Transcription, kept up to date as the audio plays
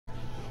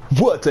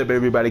What's up,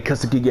 everybody?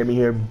 Custom-Kit-Gamin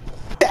here,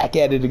 back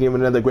at it again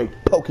with another great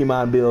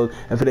Pokemon build.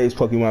 And for today's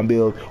Pokemon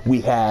build, we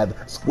have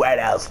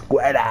Squirtle.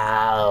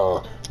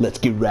 Let's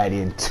get right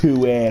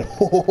into it.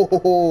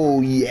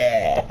 Oh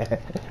yeah!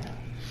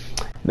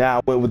 Now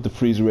I went with the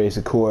Freeze Race,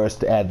 of course,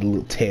 to add the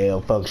little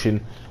tail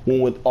function.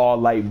 Went with all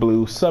light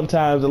blue.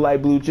 Sometimes the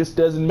light blue just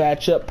doesn't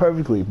match up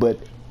perfectly, but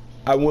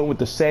I went with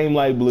the same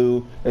light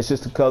blue. It's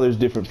just the color is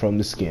different from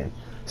the skin.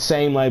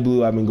 Same light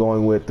blue I've been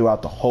going with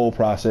throughout the whole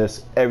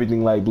process.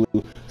 Everything light blue.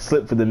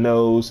 Slip for the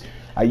nose.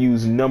 I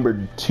used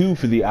number 2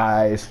 for the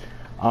eyes.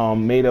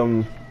 Made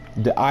them.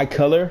 The eye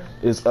color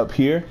is up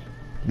here.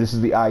 This is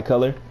the eye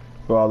color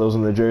for all those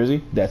in the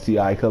jersey. That's the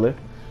eye color.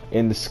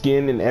 And the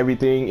skin and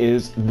everything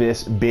is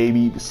this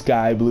baby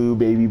sky blue,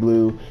 baby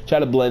blue. Try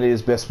to blend it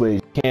as best way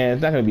as you can.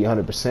 It's not gonna be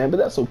 100%, but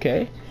that's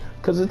okay,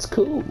 cause it's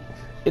cool.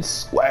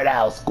 It's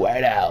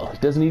Squirtle.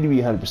 It doesn't need to be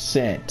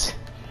 100%.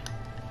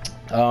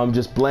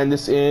 Just blend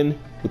this in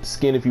with the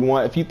skin if you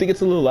want. If you think it's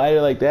a little lighter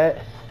like that,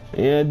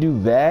 yeah, do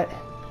that.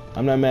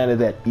 I'm not mad at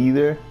that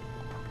either.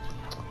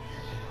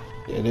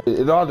 And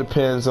it all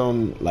depends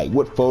on like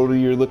what photo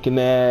you're looking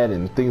at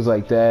and things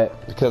like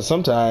that. Because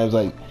sometimes,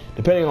 like,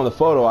 depending on the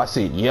photo, I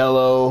see it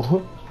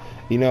yellow.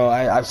 You know,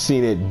 I've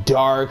seen it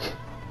dark.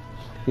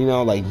 You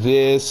know, like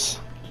this.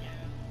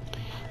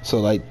 So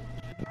like,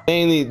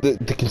 mainly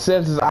the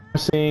consensus I'm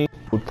seeing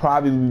would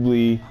probably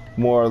be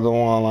more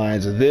along the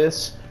lines of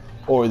this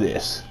or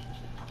this.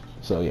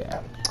 So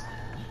yeah,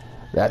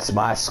 that's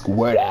my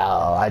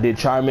Squirtle. I did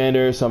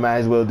Charmander, so I might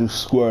as well do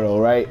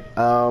Squirtle, right?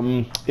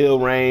 Ill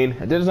Rain.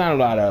 There's not a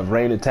lot of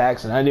rain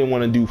attacks, and I didn't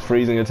want to do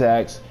freezing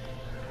attacks.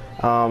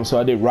 So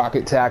I did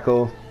Rocket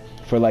Tackle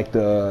for like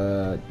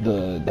the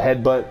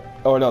headbutt,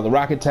 or no, the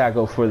Rocket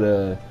Tackle for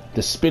the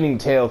spinning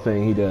tail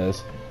thing he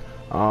does.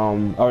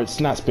 Or it's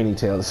not spinning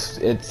tail.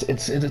 It's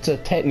a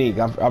technique.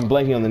 I'm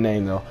blanking on the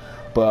name though.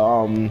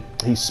 But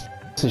he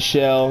spins a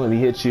shell and he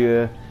hits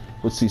you.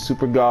 Let's see,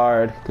 Super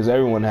Guard, because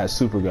everyone has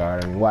Super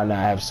Guard. I mean, why not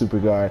have Super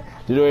Guard?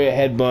 Did a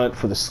headbutt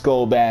for the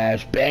Skull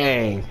Bash,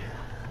 bang!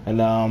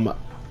 And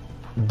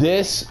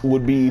this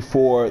would be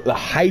for the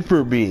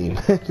Hyper Beam,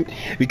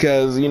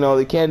 because you know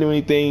they can't do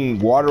anything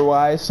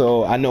water-wise.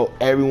 So I know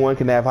everyone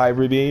can have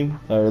Hyper Beam,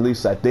 or at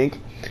least I think.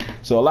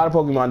 So a lot of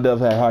Pokemon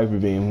does have Hyper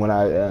Beam when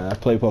I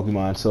play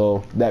Pokemon.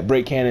 So that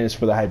Break Cannon is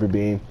for the Hyper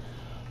Beam.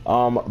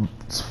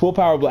 Full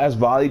Power Blast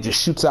Volley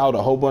just shoots out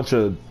a whole bunch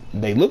of.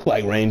 They look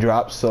like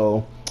raindrops,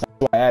 so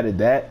I added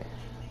that.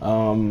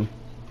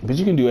 But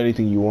you can do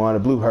anything you want. A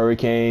Blue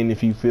Hurricane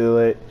if you feel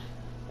it.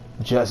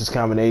 Justice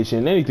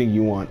Combination, anything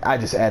you want. I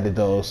just added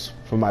those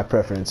for my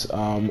preference.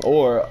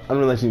 Or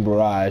Unrelenting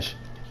Barrage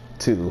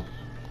too.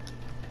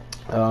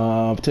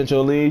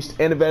 Potential Unleashed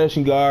and a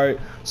Vanishing Guard.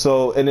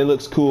 So, and it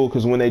looks cool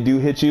because when they do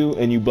hit you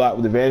and you block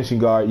with the Vanishing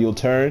Guard, you'll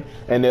turn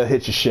and they'll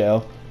hit your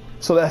shell.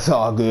 So that's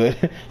all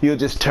good. You'll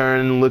just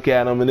turn and look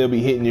at them and they'll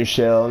be hitting your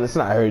shell and it's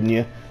not hurting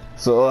you.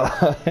 So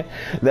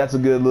that's a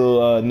good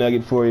little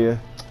nugget for you.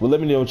 Well,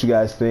 let me know what you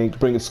guys think.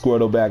 Bring a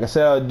Squirtle back. I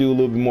said I would do a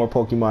little bit more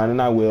Pokemon, and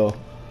I will.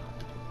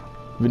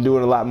 Been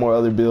doing a lot more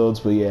other builds,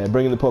 but yeah,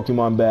 bringing the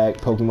Pokemon back,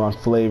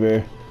 Pokemon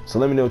flavor. So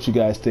let me know what you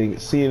guys think.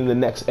 See you in the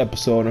next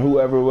episode, or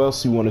whoever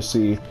else you want to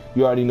see.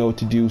 You already know what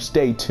to do.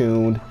 Stay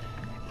tuned.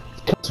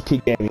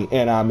 Custom-Kit-Gamin,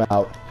 and I'm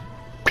out.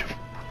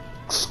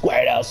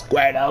 Squirtle.